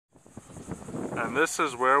And this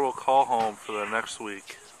is where we'll call home for the next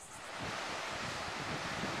week.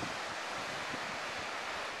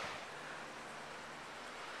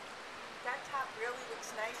 That top really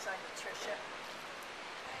looks nice on you, Tricia.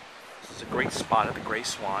 This is a great spot at the Gray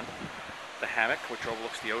Swan. The hammock, which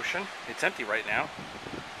overlooks the ocean. It's empty right now.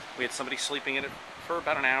 We had somebody sleeping in it for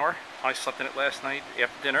about an hour. I slept in it last night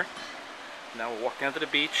after dinner. Now we're walking down to the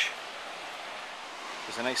beach.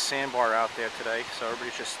 There's a nice sandbar out there today, so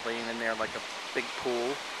everybody's just laying in there like a big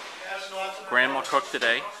pool. Grandma cooked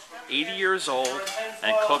today, 80 years old,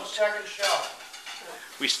 and cooked.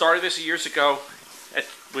 We started this years ago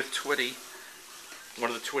with Twitty, one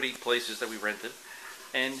of the Twitty places that we rented,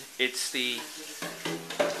 and it's the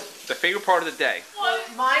favorite part of the day.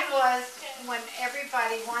 Mine was when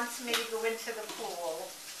everybody wants me to go into the pool,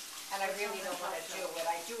 and I really don't want to do it.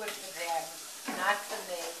 I do it for them, not for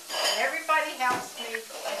me. And everybody helps me, and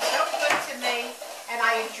so good to me, and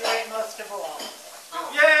I enjoy it most of all.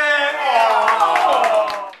 Yeah!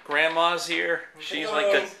 Grandma's here. She's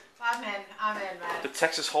like the I'm in, man. The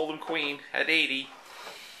Texas Hold'em queen at 80.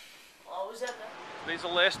 Always at that. Today's the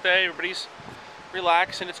last day. Everybody's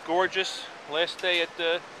relaxing. It's gorgeous. Last day at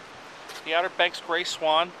the Outer Banks Gray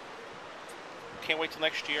Swan. Can't wait till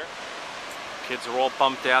next year. Kids are all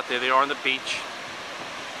bumped out. There they are on the beach,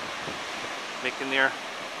 making their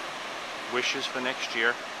wishes for next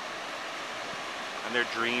year and their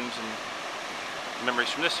dreams and memories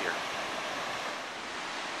from this year.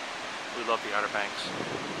 We love the Outer Banks.